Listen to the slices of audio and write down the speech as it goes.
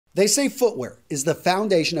They say footwear is the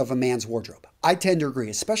foundation of a man's wardrobe. I tend to agree,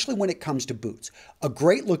 especially when it comes to boots. A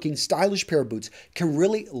great looking, stylish pair of boots can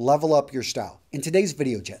really level up your style. In today's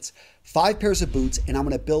video, gents, 5 pairs of boots, and I'm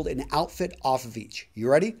going to build an outfit off of each. You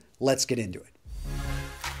ready? Let's get into it.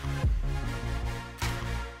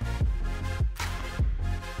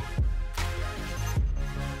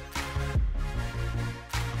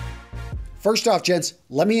 First off, gents,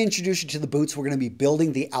 let me introduce you to the boots we're going to be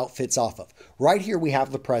building the outfits off of. Right here we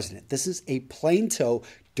have the President. This is a plain toe,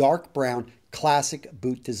 dark brown, classic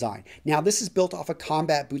boot design. Now, this is built off a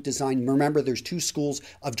combat boot design. Remember, there's 2 schools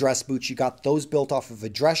of dress boots. You got those built off of a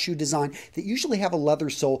dress shoe design that usually have a leather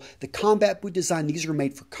sole. The combat boot design, these are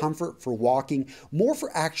made for comfort, for walking, more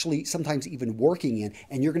for actually sometimes even working in,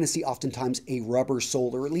 and you're going to see oftentimes a rubber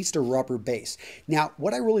sole or at least a rubber base. Now,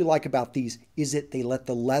 what I really like about these is that they let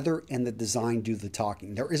the leather and the design do the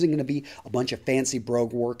talking. There isn't going to be a bunch of fancy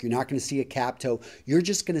brogue work. You're not going to see a cap toe. You're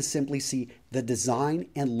just going to simply see the design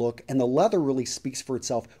and look, and the leather really speaks for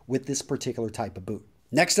itself with this particular type of boot.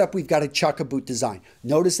 Next up, we've got a Chukka boot design.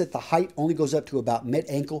 Notice that the height only goes up to about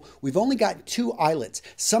mid-ankle. We've only got 2 eyelets.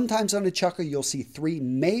 Sometimes on a Chukka, you'll see 3,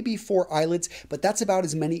 maybe 4 eyelets, but that's about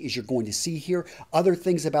as many as you're going to see here. Other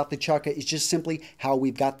things about the Chukka is just simply how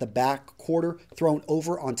we've got the back quarter thrown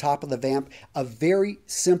over on top of the vamp. A very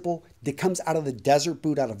simple, that comes out of the desert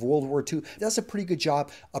boot out of World War II. It does a pretty good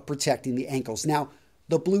job of protecting the ankles. Now,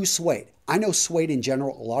 the blue suede. I know suede in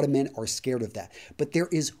general, a lot of men are scared of that, but there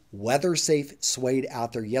is weather safe suede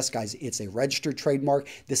out there. Yes, guys, it's a registered trademark.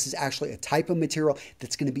 This is actually a type of material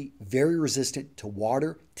that's going to be very resistant to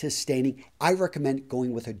water, to staining. I recommend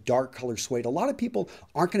going with a dark color suede. A lot of people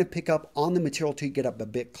aren't going to pick up on the material till you get up a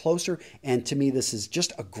bit closer, and to me, this is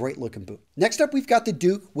just a great looking boot. Next up, we've got the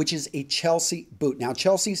Duke, which is a Chelsea boot. Now,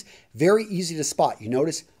 Chelsea's very easy to spot. You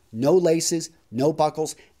notice no laces, no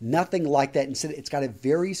buckles, nothing like that. Instead, it's got a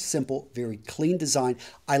very simple, very clean design.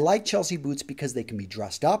 I like Chelsea boots because they can be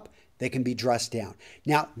dressed up, they can be dressed down.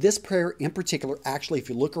 Now, this pair in particular, actually, if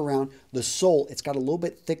you look around the sole, it's got a little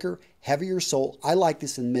bit thicker, heavier sole. I like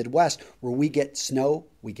this in the Midwest where we get snow,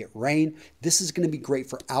 we get rain. This is going to be great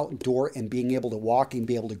for outdoor and being able to walk and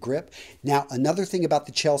be able to grip. Now, another thing about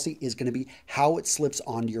the Chelsea is going to be how it slips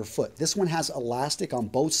onto your foot. This one has elastic on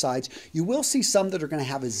both sides. You will see some that are going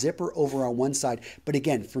to have a zipper over on one side, but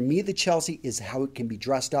again, for me, the Chelsea is how it can be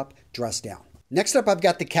dressed up, dressed down. Next up, I've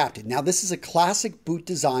got the Captain. Now, this is a classic boot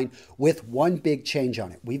design with one big change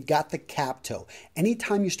on it. We've got the cap toe.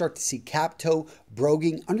 Anytime you start to see cap toe,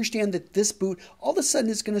 broguing, understand that this boot all of a sudden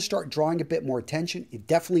is going to start drawing a bit more attention. It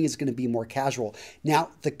definitely is going to be more casual.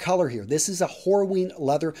 Now, the color here, this is a Horween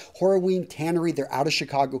leather, Horween tannery. They're out of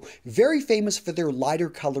Chicago. Very famous for their lighter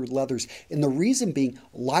colored leathers. And the reason being,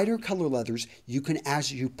 lighter color leathers, you can,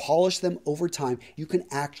 as you polish them over time, you can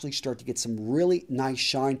actually start to get some really nice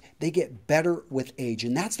shine. They get better with age,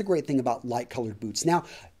 and that's the great thing about light colored boots. Now,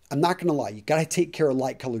 I'm not going to lie, you got to take care of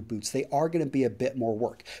light colored boots. They are going to be a bit more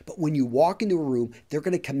work, but when you walk into a room, they're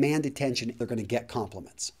going to command attention. They're going to get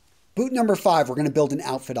compliments. Boot number 5, we're going to build an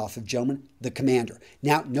outfit off of, gentlemen, the Commander.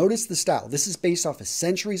 Now, notice the style. This is based off a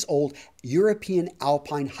centuries-old European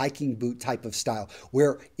alpine hiking boot type of style,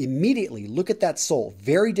 where immediately, look at that sole,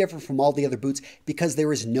 very different from all the other boots because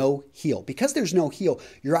there is no heel. Because there's no heel,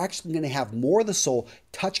 you're actually going to have more of the sole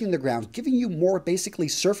touching the ground, giving you more basically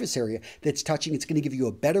surface area that's touching. It's going to give you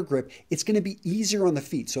a better grip. It's going to be easier on the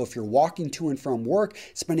feet. So if you're walking to and from work,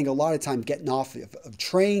 spending a lot of time getting off of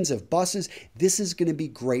trains, of buses, this is going to be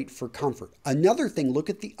great for comfort. Another thing, look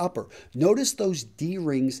at the upper. Notice those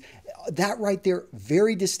D-rings. That right there,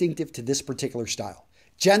 very distinctive to this particular style.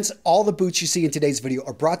 Gents, all the boots you see in today's video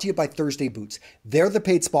are brought to you by Thursday Boots. They're the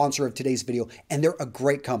paid sponsor of today's video, and they're a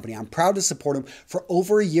great company. I'm proud to support them. For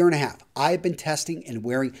over a year and a half, I've been testing and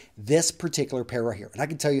wearing this particular pair right here. And I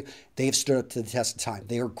can tell you, they have stood up to the test of time.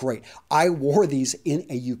 They are great. I wore these in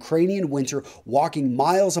a Ukrainian winter, walking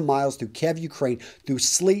miles and miles through Kiev, Ukraine, through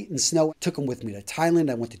sleet and snow. Took them with me to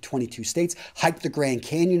Thailand. I went to 22 states, hiked the Grand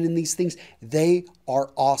Canyon in these things. They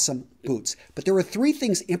are awesome boots. But there are 3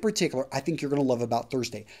 things in particular I think you're going to love about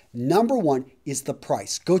Thursday. Number 1 is the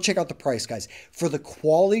price. Go check out the price, guys. For the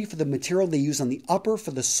quality, for the material they use on the upper,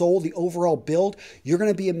 for the sole, the overall build, you're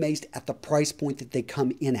going to be amazed at the price point that they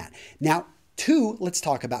come in at. Now, Two, let's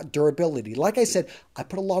talk about durability. Like I said, I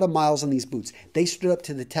put a lot of miles on these boots. They stood up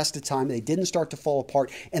to the test of time. They didn't start to fall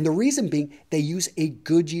apart. And the reason being, they use a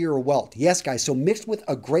Goodyear welt. Yes, guys, so mixed with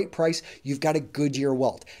a great price, you've got a Goodyear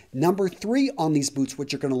welt. Number three on these boots,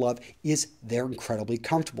 what you're going to love, is they're incredibly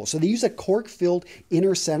comfortable. So they use a cork-filled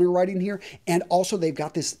inner center right in here. And also they've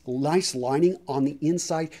got this nice lining on the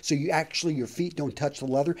inside. So your feet don't touch the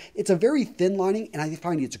leather. It's a very thin lining, and I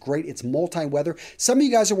find it's great. It's multi-weather. Some of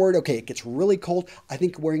you guys are worried, okay, it gets really cold. I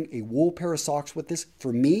think wearing a wool pair of socks with this,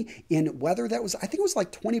 for me, in weather I think it was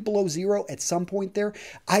like 20 below zero at some point there,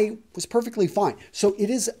 I was perfectly fine. So it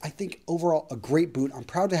is, I think, overall a great boot. I'm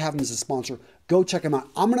proud to have them as a sponsor. Go check them out.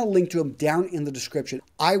 I'm going to link to them down in the description.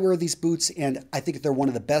 I wear these boots, and I think they're one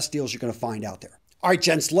of the best deals you're going to find out there. All right,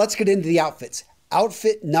 gents, let's get into the outfits.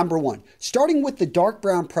 Outfit number one, starting with the dark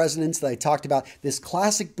brown Presidents that I talked about, this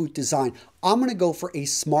classic boot design, I'm going to go for a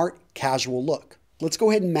smart casual look. Let's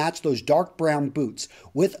go ahead and match those dark brown boots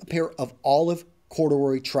with a pair of olive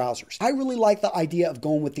corduroy trousers. I really like the idea of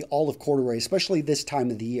going with the olive corduroy, especially this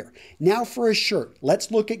time of the year. Now for a shirt,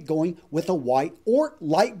 let's look at going with a white or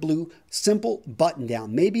light blue simple button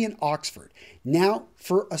down, maybe an Oxford. Now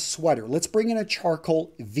for a sweater, let's bring in a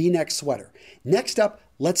charcoal V-neck sweater. Next up,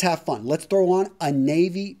 let's have fun. Let's throw on a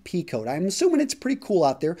navy pea coat. I'm assuming it's pretty cool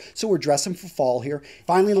out there, so we're dressing for fall here.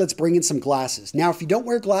 Finally, let's bring in some glasses. Now, if you don't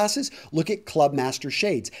wear glasses, look at Clubmaster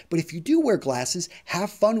shades. But if you do wear glasses,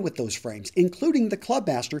 have fun with those frames, including the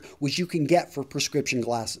Clubmaster, which you can get for prescription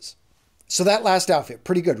glasses. So that last outfit,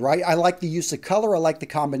 pretty good, right? I like the use of color. I like the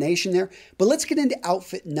combination there. But let's get into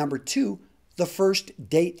outfit number two, the first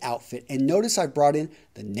date outfit. And notice I brought in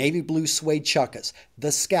the navy blue suede Chukkas,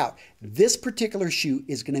 the Scout. This particular shoe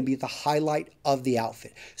is going to be the highlight of the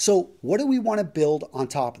outfit. So what do we want to build on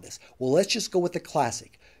top of this? Well, let's just go with the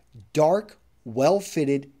classic, dark,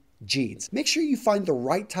 well-fitted jeans. Make sure you find the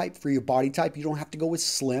right type for your body type. You don't have to go with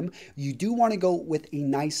slim. You do want to go with a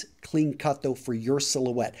nice clean cut though for your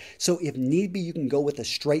silhouette. So if need be, you can go with a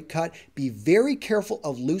straight cut. Be very careful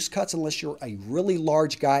of loose cuts unless you're a really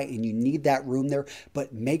large guy and you need that room there,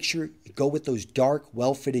 but make sure you go with those dark,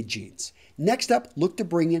 well-fitted jeans. Next up, look to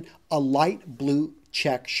bring in a light blue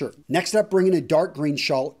check shirt. Next up, bring in a dark green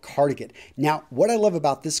shawl cardigan. Now, what I love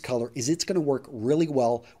about this color is it's going to work really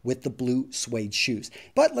well with the blue suede shoes.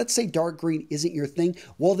 But let's say dark green isn't your thing.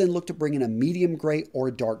 Well, then look to bring in a medium gray or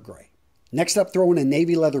a dark gray. Next up, throw in a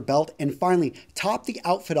navy leather belt. And finally, top the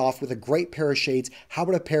outfit off with a great pair of shades. How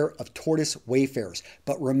about a pair of tortoise Wayfarers?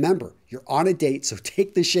 But remember, you're on a date, so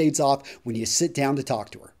take the shades off when you sit down to talk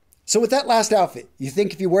to her. So with that last outfit, you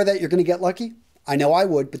think if you wear that, you're going to get lucky? I know I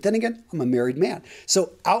would, but then again, I'm a married man.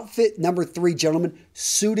 So outfit number three, gentlemen,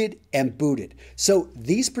 suited and booted. So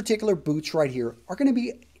these particular boots right here are going to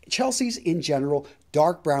be Chelsea's in general,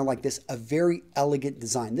 dark brown like this, a very elegant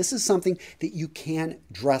design. This is something that you can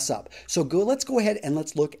dress up. So let's go ahead and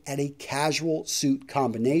let's look at a casual suit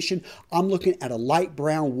combination. I'm looking at a light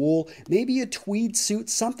brown wool, maybe a tweed suit,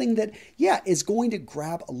 something that, is going to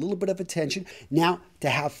grab a little bit of attention. Now, to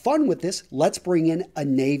have fun with this, let's bring in a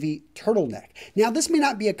navy turtleneck. Now, this may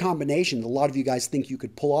not be a combination that a lot of you guys think you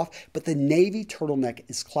could pull off, but the navy turtleneck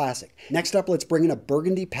is classic. Next up, let's bring in a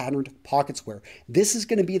burgundy patterned pocket square. This is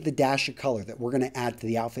going to be the dash of color that we're going to add to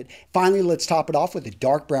the outfit. Finally, let's top it off with a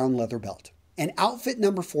dark brown leather belt. And outfit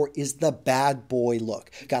number four is the bad boy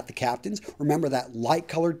look. Got the captains. Remember that light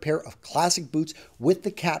colored pair of classic boots with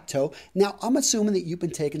the cap toe. Now, I'm assuming that you've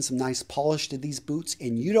been taking some nice polish to these boots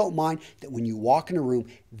and you don't mind that when you walk in a room,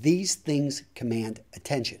 these things command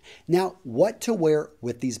attention. Now, what to wear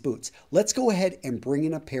with these boots? Let's go ahead and bring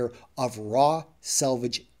in a pair of raw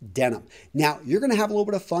selvage denim. Now, you're going to have a little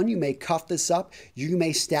bit of fun. You may cuff this up. You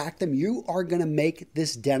may stack them. You are going to make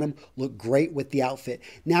this denim look great with the outfit.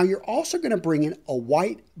 Now, you're also going to bring in a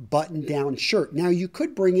white button-down shirt. Now, you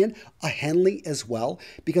could bring in a Henley as well,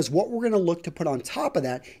 because what we're going to look to put on top of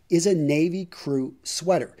that is a navy crew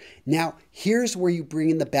sweater. Now, here's where you bring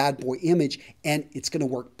in the bad boy image, and it's going to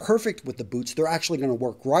work perfect with the boots. They're actually going to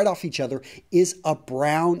work right off each other, is a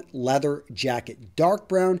brown leather jacket. Dark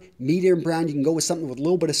brown, medium brown. You can go with something with a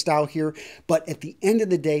little bit of style here, but at the end of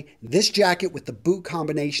the day, this jacket with the boot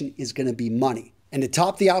combination is going to be money. And to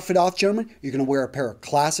top the outfit off, gentlemen, you're going to wear a pair of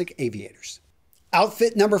classic aviators.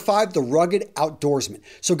 Outfit number five, the rugged Outdoorsmen.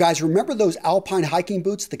 So guys, remember those alpine hiking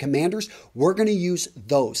boots, the Commanders? We're going to use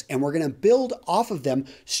those, and we're going to build off of them,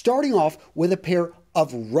 starting off with a pair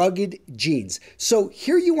of rugged jeans. So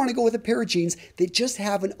here you want to go with a pair of jeans that just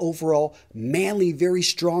have an overall manly, very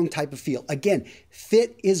strong type of feel. Again,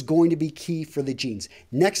 fit is going to be key for the jeans.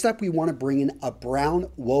 Next up, we want to bring in a brown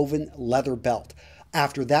woven leather belt.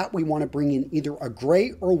 After that, we want to bring in either a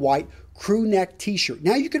gray or white crew neck t-shirt.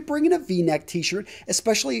 Now you could bring in a v-neck t-shirt,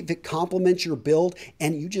 especially if it complements your build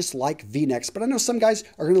and you just like v-necks. But I know some guys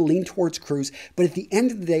are going to lean towards crews. But at the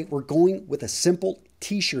end of the day, we're going with a simple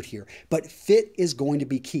t-shirt here. But fit is going to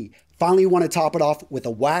be key. Finally, you want to top it off with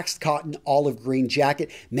a waxed cotton olive green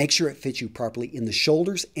jacket. Make sure it fits you properly in the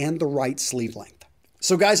shoulders and the right sleeve length.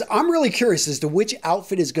 So guys, I'm really curious as to which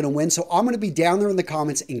outfit is going to win. So I'm going to be down there in the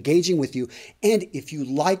comments engaging with you. And if you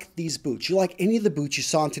like these boots, you like any of the boots you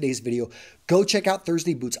saw in today's video, go check out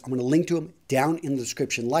Thursday Boots. I'm going to link to them down in the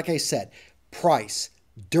description. Like I said, price,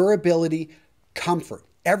 durability, comfort.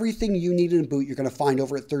 Everything you need in a boot, you're going to find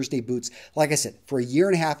over at Thursday Boots. Like I said, for a year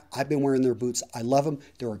and a half, I've been wearing their boots. I love them.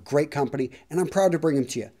 They're a great company, and I'm proud to bring them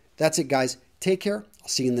to you. That's it, guys. Take care. I'll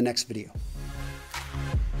see you in the next video.